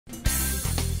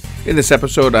In this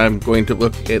episode, I'm going to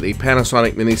look at a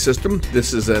Panasonic mini system.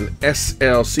 This is an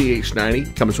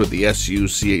SL-CH90, comes with the SU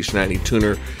CH90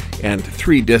 tuner and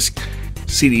 3-disc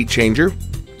CD changer.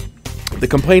 The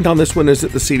complaint on this one is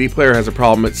that the CD player has a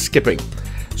problem, it's skipping.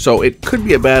 So it could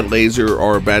be a bad laser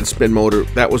or a bad spin motor.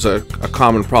 That was a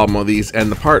common problem with these,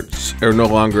 and the parts are no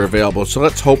longer available. So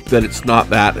let's hope that it's not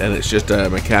that and it's just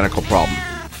a mechanical problem.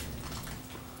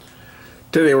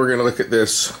 Today we're going to look at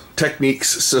this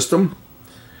Technics system.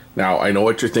 Now, I know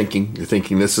what you're thinking. You're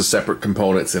thinking this is separate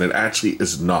components, and it actually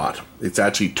is not. It's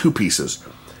actually two pieces.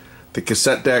 The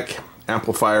cassette deck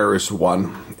amplifier is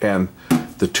one, and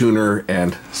the tuner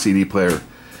and CD player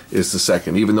is the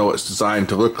second. Even though it's designed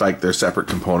to look like they're separate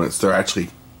components,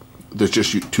 there's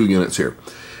just two units here.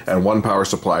 And one power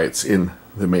supply, it's in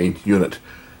the main unit.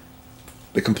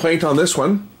 The complaint on this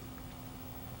one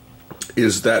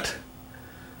is that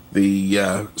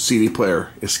the CD player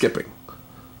is skipping.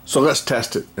 So let's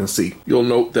test it and see. You'll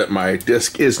note that my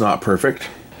disc is not perfect.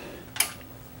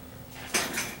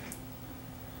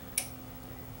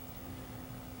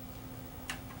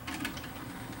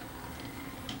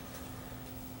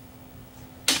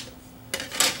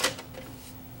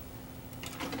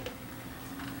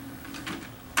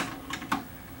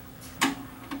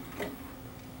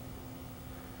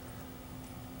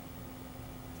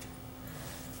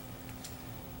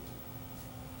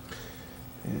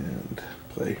 And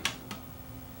play.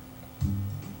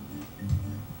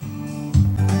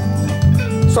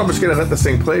 So I'm just going to let this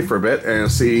thing play for a bit and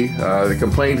see. The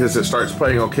complaint is it starts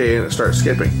playing okay and it starts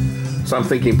skipping. So I'm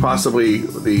thinking possibly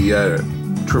the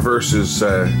traverse is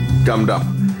gummed up.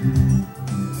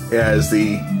 As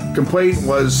the complaint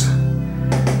was,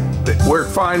 it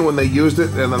worked fine when they used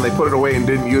it, and then they put it away and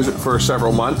didn't use it for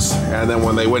several months, and then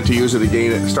when they went to use it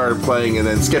again it started playing and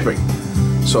then skipping.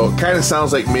 So it kind of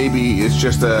sounds like maybe it's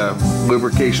just a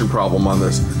lubrication problem on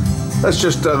this. Let's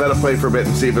just let it play for a bit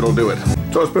and see if it'll do it.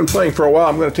 So it's been playing for a while.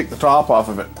 I'm going to take the top off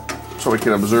of it so we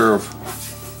can observe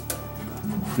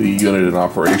the unit in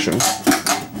operation.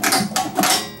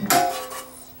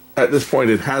 At this point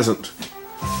it hasn't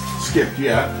skipped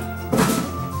yet.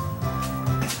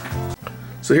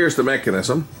 So here's the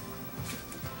mechanism.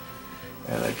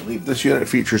 And I believe this unit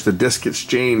features the disc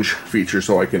exchange feature,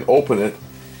 so I can open it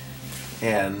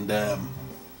and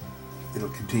it'll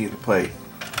continue to play.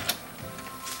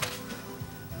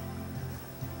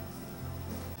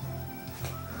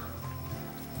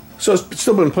 So it's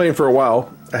still been playing for a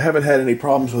while. I haven't had any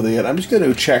problems with it yet. I'm just going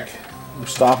to check,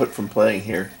 stop it from playing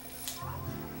here.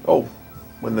 Oh,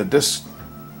 when the disc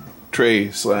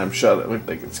tray slammed shut, it looked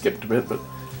like it skipped a bit, but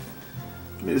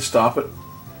let me just stop it.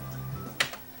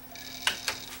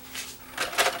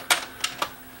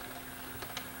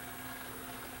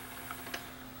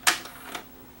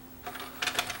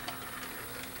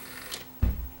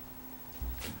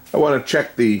 I want to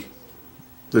check the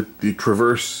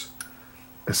traverse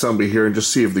assembly here and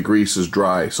just see if the grease is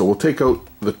dry. So we'll take out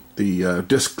the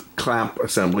disc clamp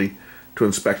assembly to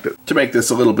inspect it. To make this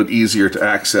a little bit easier to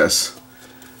access,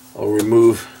 I'll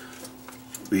remove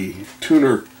the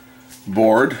tuner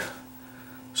board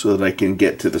so that I can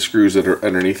get to the screws that are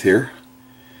underneath here.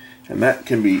 And that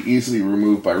can be easily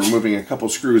removed by removing a couple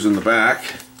screws in the back.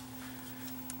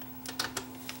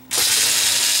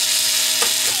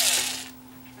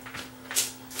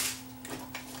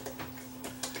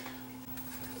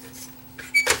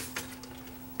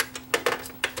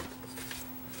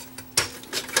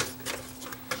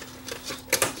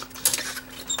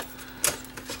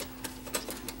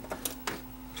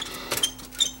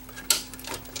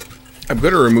 I'm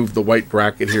going to remove the white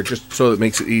bracket here just so it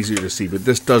makes it easier to see, but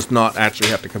this does not actually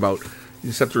have to come out. You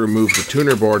just have to remove the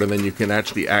tuner board, and then you can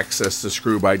actually access the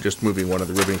screw by just moving one of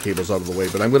the ribbon cables out of the way.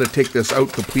 But I'm going to take this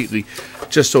out completely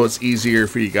just so it's easier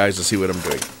for you guys to see what I'm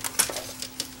doing.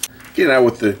 Okay, now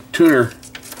with the tuner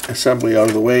assembly out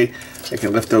of the way, I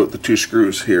can lift out the two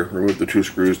screws here. Remove the two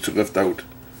screws to lift out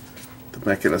the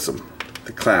mechanism,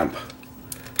 the clamp.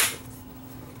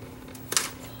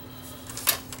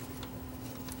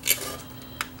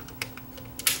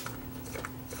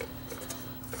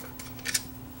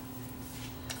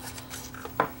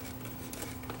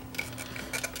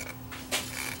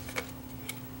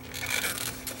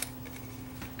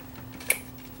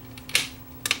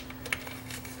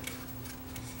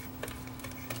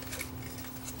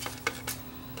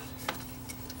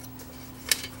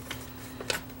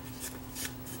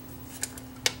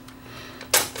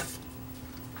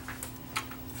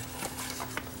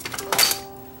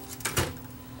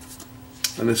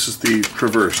 And this is the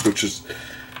traverse, which is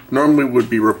normally would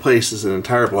be replaced as an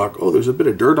entire block. Oh, there's a bit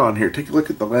of dirt on here. Take a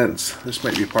look at the lens. This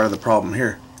might be part of the problem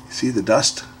here. You see the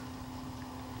dust?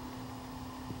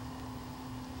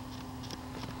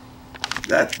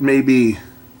 that may be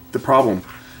the problem.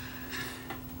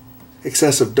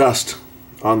 Excessive dust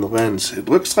on the lens. It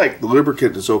looks like the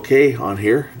lubricant is okay on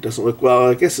here. It doesn't look, well,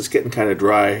 I guess it's getting kind of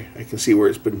dry. I can see where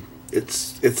it's been,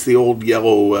 it's the old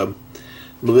yellow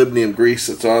molybdenum grease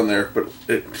that's on there, but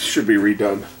it should be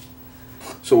redone.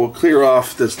 So we'll clear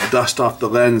off this dust off the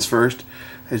lens first.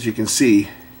 As you can see,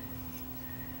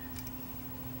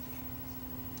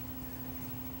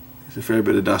 there's a fair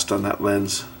bit of dust on that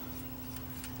lens.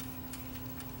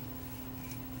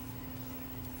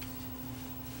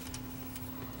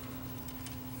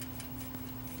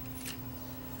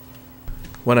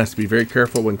 One has to be very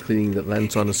careful when cleaning the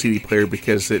lens on a CD player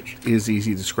because it is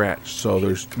easy to scratch. So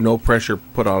there's no pressure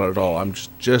put on it at all. I'm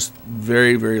just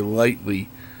very, very lightly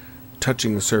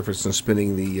touching the surface and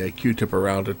spinning the Q-tip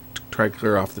around it to try to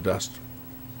clear off the dust.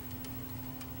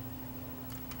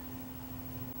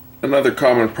 Another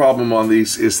common problem on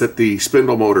these is that the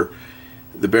spindle motor,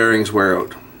 the bearings wear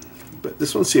out. But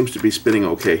this one seems to be spinning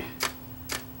okay.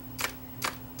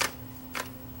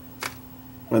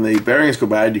 When the bearings go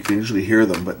bad, you can usually hear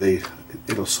them, but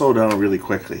it'll slow down really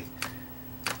quickly.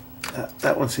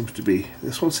 That one seems to be,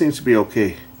 this one seems to be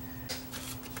okay.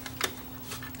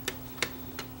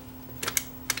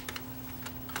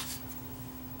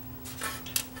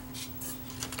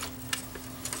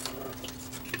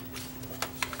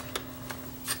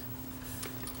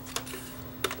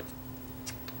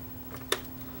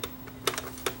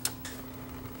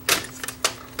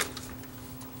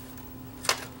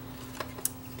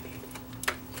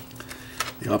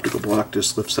 The optical block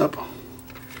just lifts up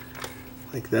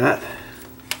like that,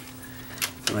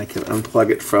 and I can unplug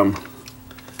it from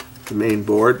the main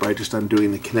board by just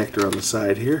undoing the connector on the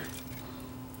side here.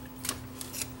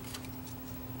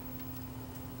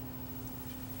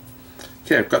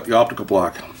 Okay, I've got the optical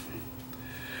block.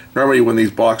 Normally when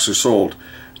these blocks are sold,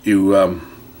 you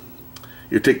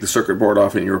take the circuit board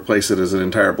off and you replace it as an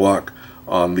entire block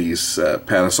on these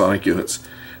Panasonic units.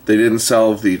 They didn't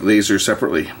sell the laser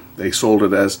separately. They sold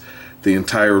it as the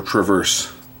entire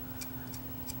traverse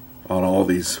on all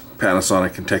these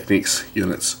Panasonic and Technics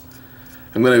units.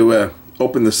 I'm going to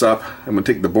open this up. I'm going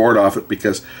to take the board off it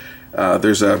because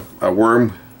there's a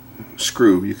worm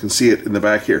screw. You can see it in the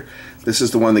back here. This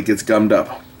is the one that gets gummed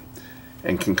up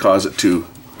and can cause it to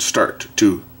start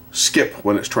to skip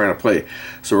when it's trying to play.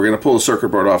 So we're going to pull the circuit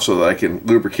board off so that I can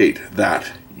lubricate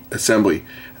that assembly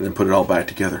and then put it all back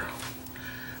together.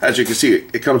 As you can see,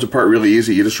 it comes apart really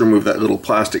easy. You just remove that little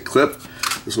plastic clip,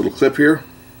 this little clip here.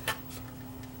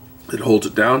 It holds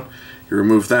it down. You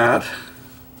remove that,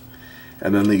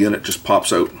 and then the unit just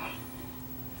pops out.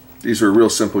 These are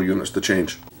real simple units to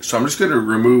change. So I'm just going to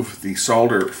remove the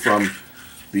solder from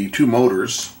the two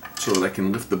motors so that I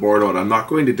can lift the board out. I'm not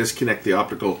going to disconnect the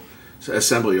optical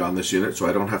assembly on this unit, so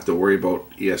I don't have to worry about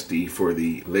ESD for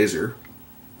the laser.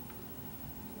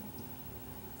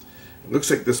 It looks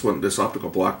like this optical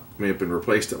block may have been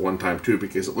replaced at one time too,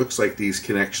 because it looks like these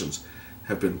connections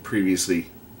have been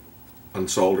previously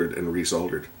unsoldered and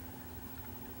resoldered.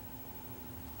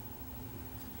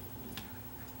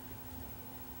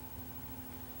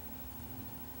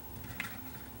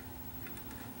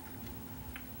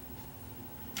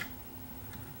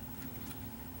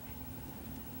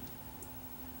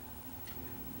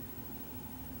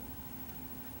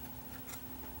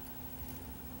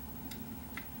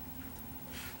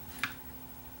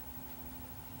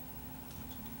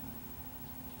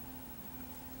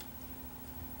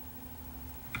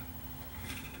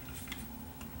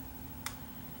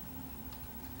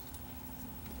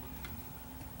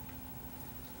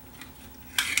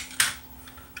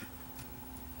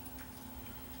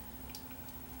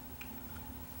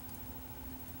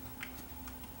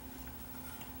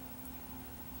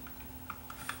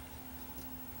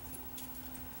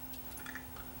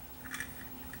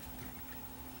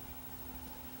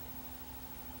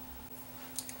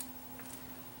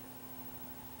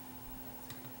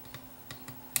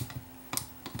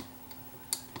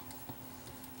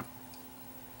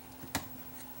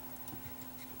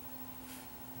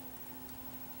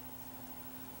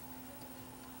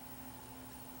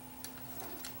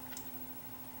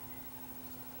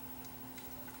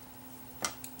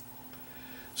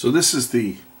 So this is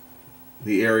the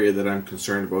area that I'm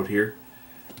concerned about here.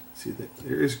 See that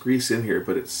there is grease in here,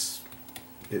 but it's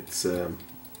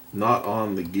not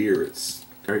on the gear. It's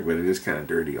dirty, but it is kind of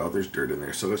dirty. Oh, there's dirt in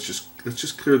there. So let's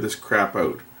just clear this crap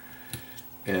out,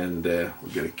 and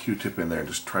we'll get a Q-tip in there and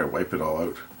just try to wipe it all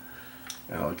out.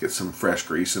 And I'll get some fresh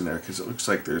grease in there because it looks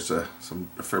like there's a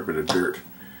fair bit of dirt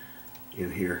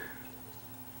in here.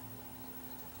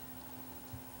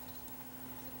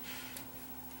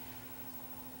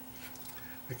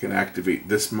 I can activate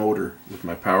this motor with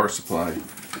my power supply,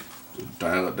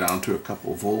 dial it down to a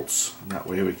couple volts, and that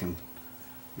way we can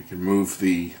move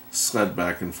the sled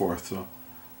back and forth. So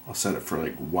I'll set it for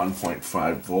like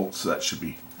 1.5 volts. So that should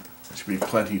be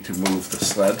plenty to move the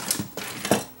sled.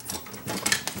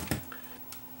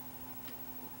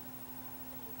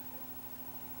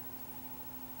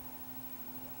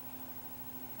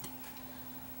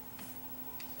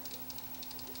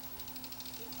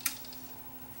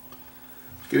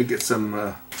 Gonna get some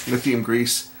lithium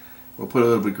grease. We'll put a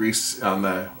little bit of grease on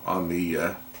the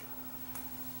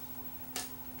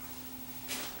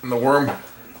worm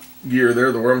gear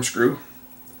there, the worm screw.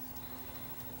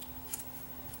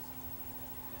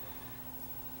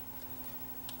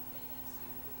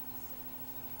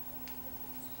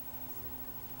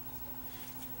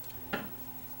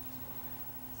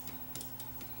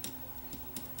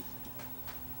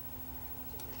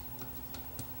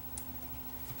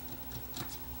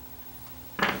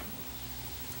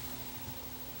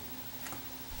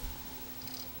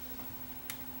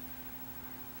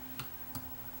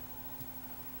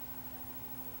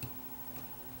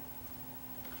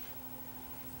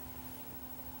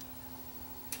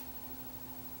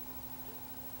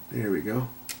 There we go.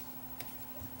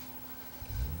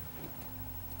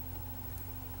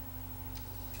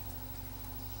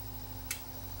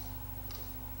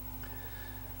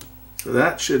 So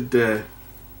that should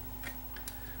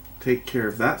take care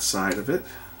of that side of it.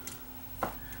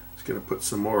 Just going to put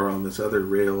some more on this other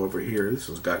rail over here. This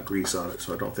one's got grease on it,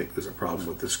 so I don't think there's a problem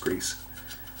with this grease.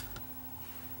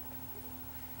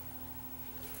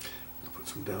 I'll put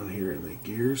some down here in the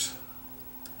gears.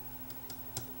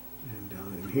 And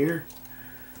down in here.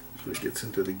 So it gets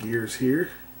into the gears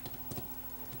here.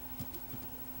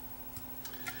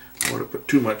 I don't want to put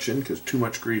too much in because too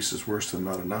much grease is worse than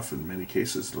not enough. In many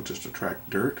cases it'll just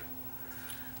attract dirt. So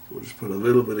we'll just put a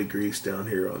little bit of grease down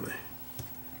here on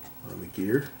the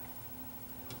gear.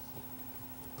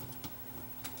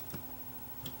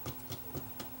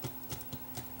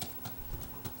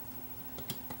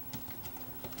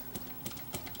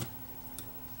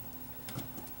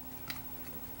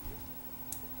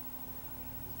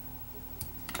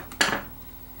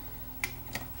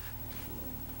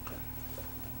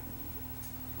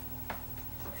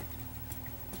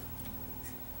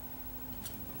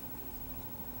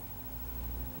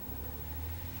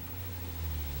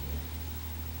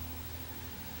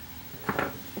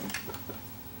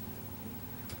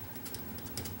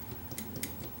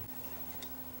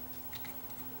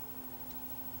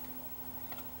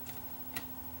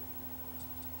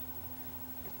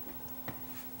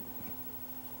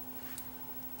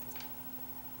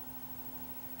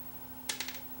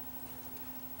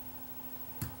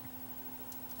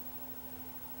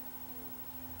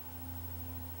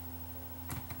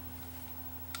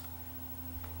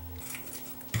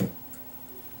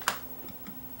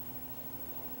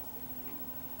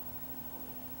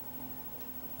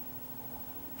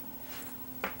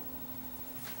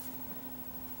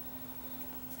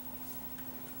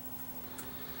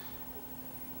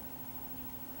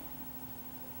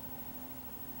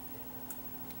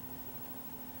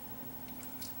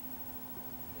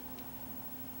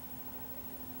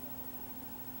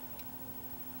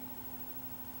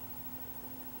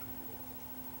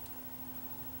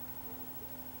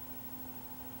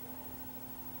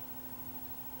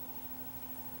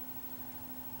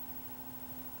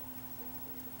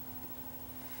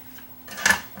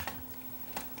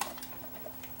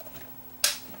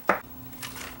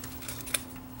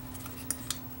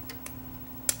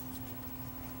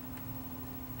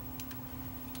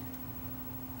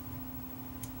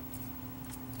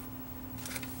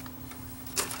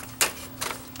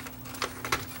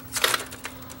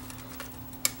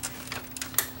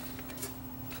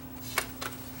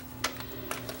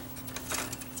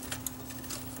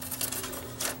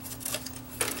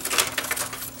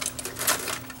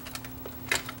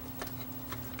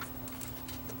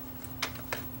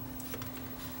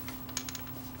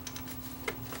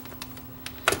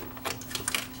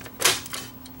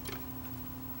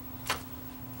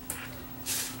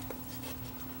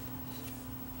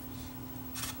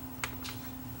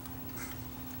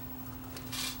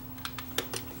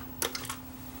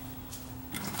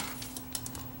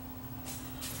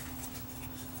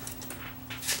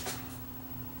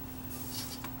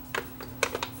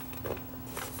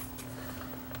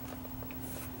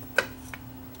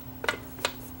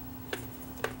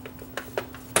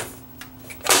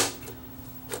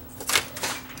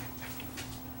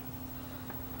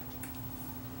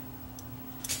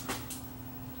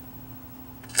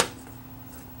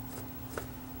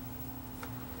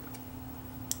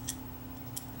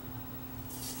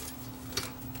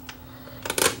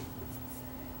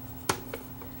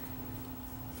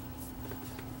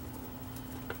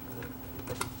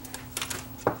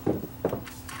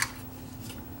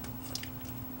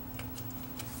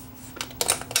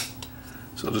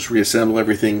 I'll just reassemble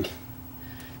everything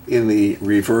in the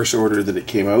reverse order that it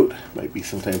came out. Might be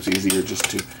sometimes easier just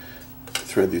to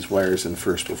thread these wires in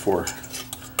first before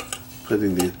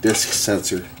putting the disc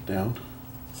sensor down.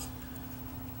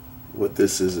 What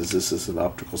this is an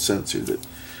optical sensor that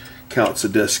counts the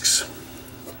discs,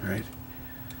 right,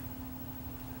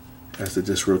 as the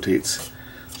disc rotates,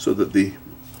 so that the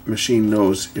machine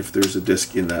knows if there's a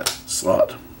disc in that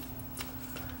slot.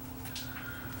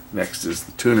 Next is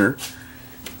the tuner.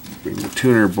 Bring the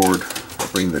tuner board,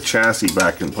 bring the chassis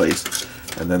back in place,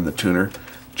 and then the tuner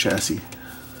chassis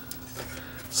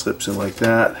slips in like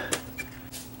that.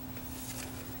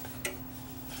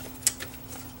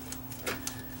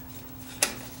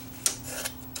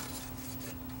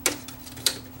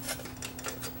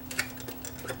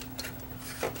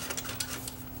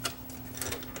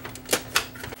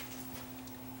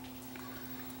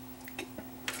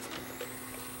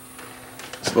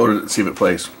 Load it and see if it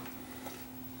plays.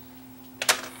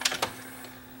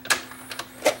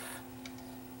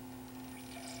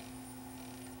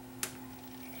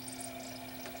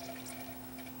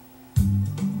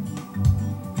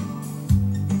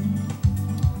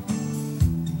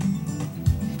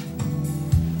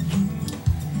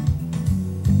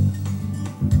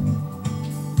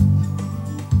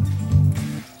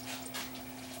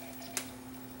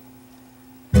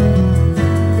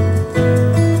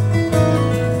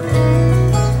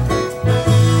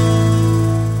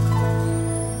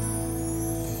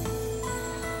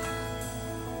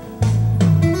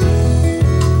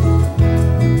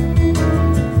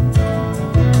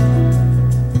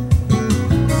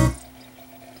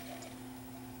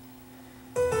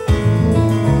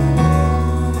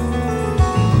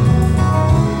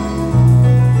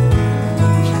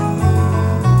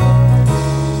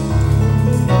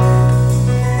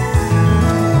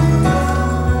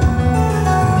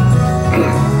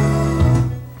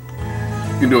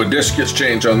 You can do a disc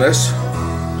exchange on this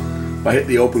by hitting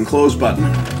the open close button.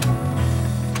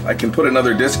 I can put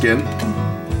another disc in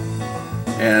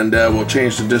and we'll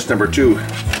change to disc number 2.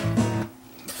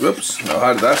 Whoops, now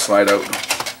how did that slide out?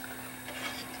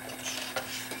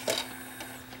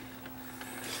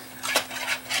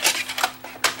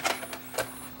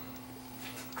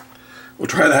 We'll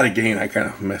try that again. I kind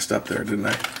of messed up there, didn't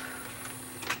I?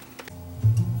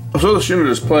 So this unit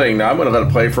is playing now. I'm going to let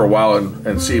it play for a while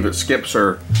and see if it skips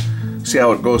or see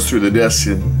how it goes through the discs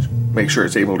and make sure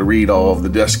it's able to read all of the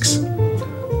discs.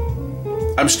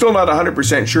 I'm still not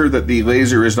 100% sure that the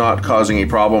laser is not causing a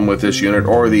problem with this unit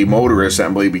or the motor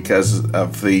assembly because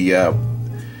of the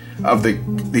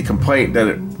complaint that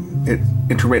it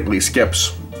intermittently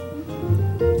skips.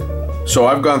 So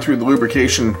I've gone through the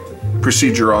lubrication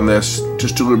procedure on this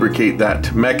just to lubricate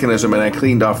that mechanism, and I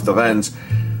cleaned off the lens.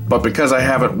 But because I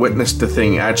haven't witnessed the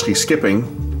thing actually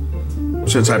skipping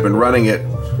since I've been running it,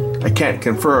 I can't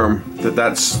confirm that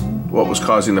that's what was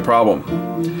causing the problem.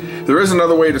 There is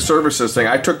another way to service this thing.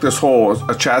 I took this whole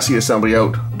chassis assembly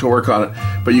out to work on it,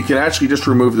 but you can actually just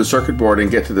remove the circuit board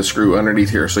and get to the screw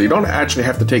underneath here. So you don't actually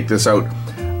have to take this out.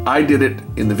 I did it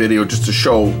in the video just to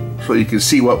show so you can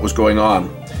see what was going on.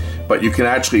 But you can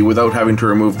actually, without having to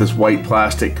remove this white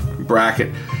plastic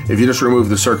bracket, if you just remove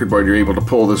the circuit board, you're able to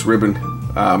pull this ribbon,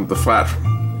 the flat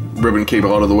ribbon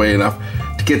cable out of the way enough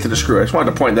to get to the screw. I just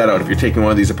wanted to point that out. If you're taking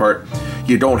one of these apart,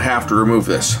 you don't have to remove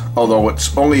this, although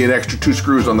it's only an extra 2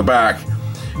 screws on the back,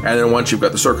 and then once you've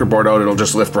got the circuit board out, it'll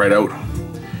just lift right out.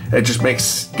 It just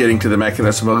makes getting to the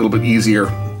mechanism a little bit easier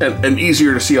and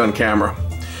easier to see on camera.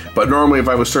 But normally if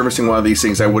I was servicing one of these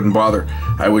things, I wouldn't bother.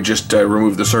 I would just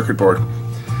remove the circuit board.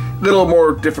 A little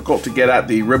more difficult to get at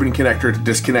the ribbon connector to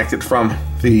disconnect it from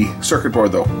the circuit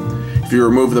board though. If you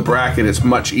remove the bracket, it's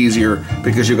much easier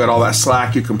because you've got all that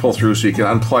slack you can pull through, so you can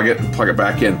unplug it and plug it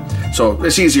back in. So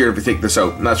it's easier if you take this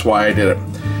out, and that's why I did it.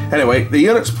 Anyway, the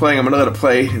unit's playing. I'm gonna let it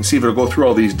play and see if it'll go through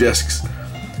all these discs,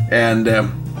 and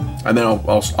then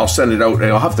I'll send it out, and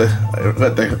I'll have to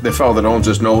let the fellow that owns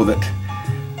this know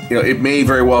that, you know, it may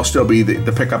very well still be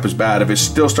the pickup is bad. If it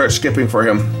still starts skipping for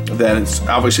him, then it's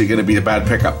obviously going to be a bad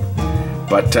pickup.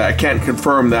 But I can't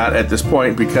confirm that at this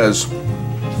point because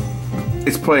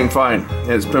it's playing fine.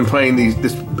 It's been playing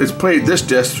it's played this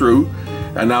disc through,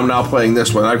 and I'm now playing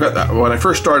this one. I've got that. When I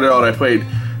first started out, I played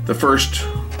the first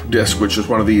disc, which is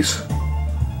one of these.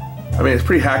 I mean, it's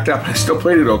pretty hacked up, and I still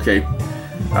played it okay.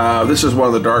 This is one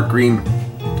of the dark green,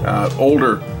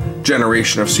 older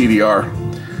generation of CDR.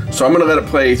 So I'm going to let it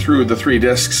play through the 3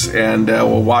 discs, and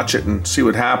we'll watch it and see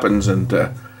what happens, and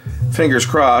fingers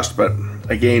crossed. But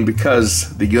again,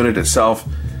 because the unit itself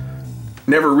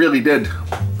never really did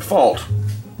fault,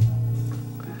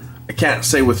 I can't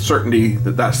say with certainty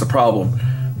that that's the problem.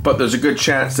 but there's a good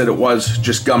chance that it was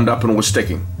just gummed up and was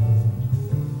sticking.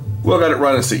 We'll let it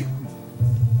run and see.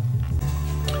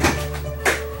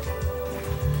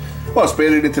 Well, it's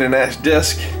made it into the next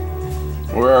disc.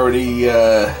 We're already,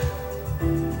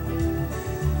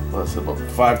 what's it, about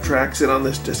 5 tracks in on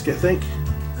this disc, I think?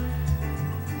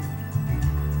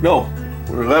 No,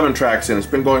 we're 11 tracks in. It's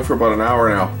been going for about an hour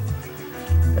now.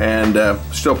 And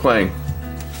still playing.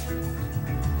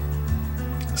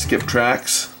 Skip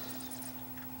tracks.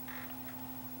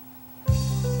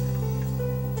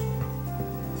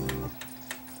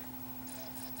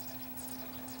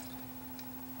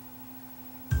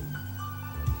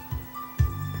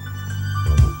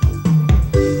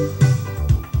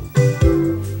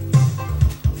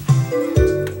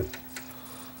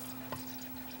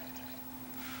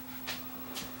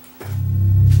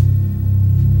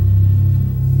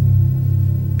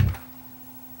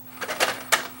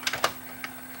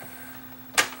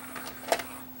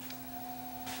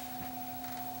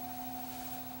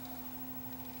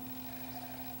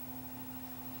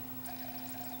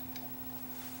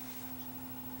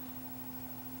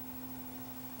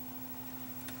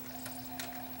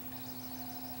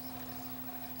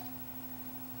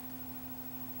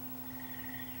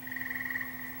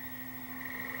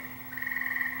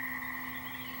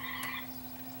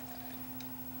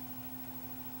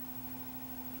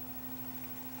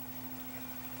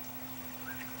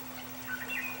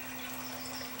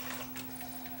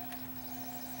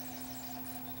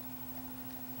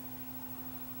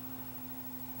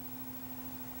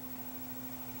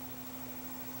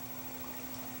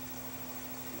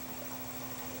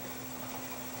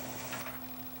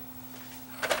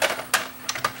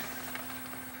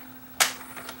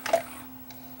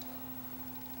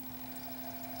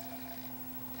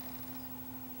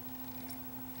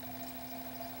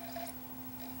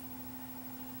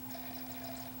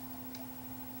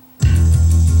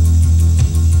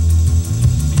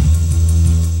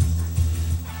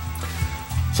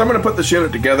 So I'm going to put this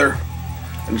unit together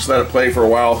and just let it play for a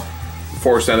while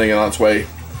before sending it on its way.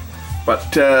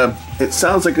 But it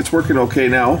sounds like it's working okay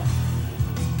now.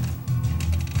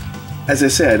 As I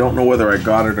say, I don't know whether I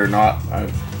got it or not.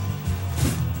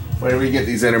 When we get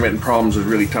these intermittent problems, it's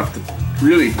really tough to,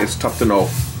 it's tough to know.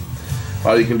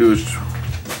 All you can do is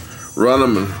run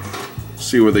them and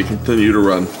see where they continue to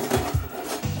run.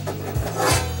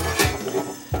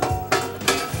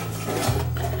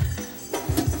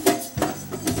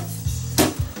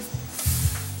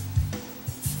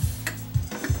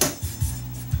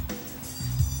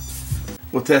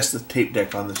 We'll test the tape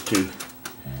deck on this too.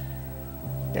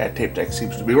 Yeah, tape deck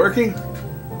seems to be working.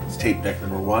 It's tape deck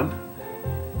number 1.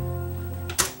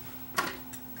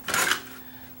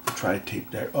 We'll try tape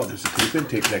deck. Oh, there's a tape in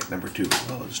tape deck number 2.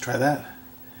 Well, let's try that.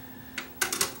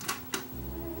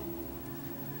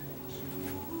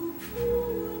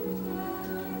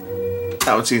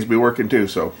 That one seems to be working too,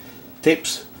 so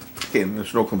tapes. Again,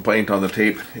 there's no complaint on the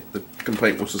tape. The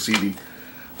complaint was the CD.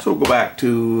 So we'll go back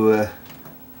to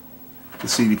the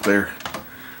CD player.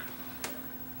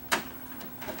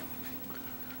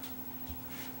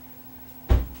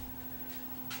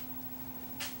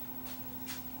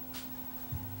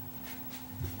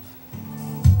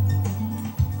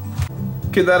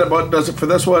 Okay, that about does it for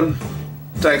this one.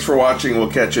 Thanks for watching.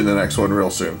 We'll catch you in the next one real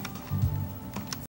soon.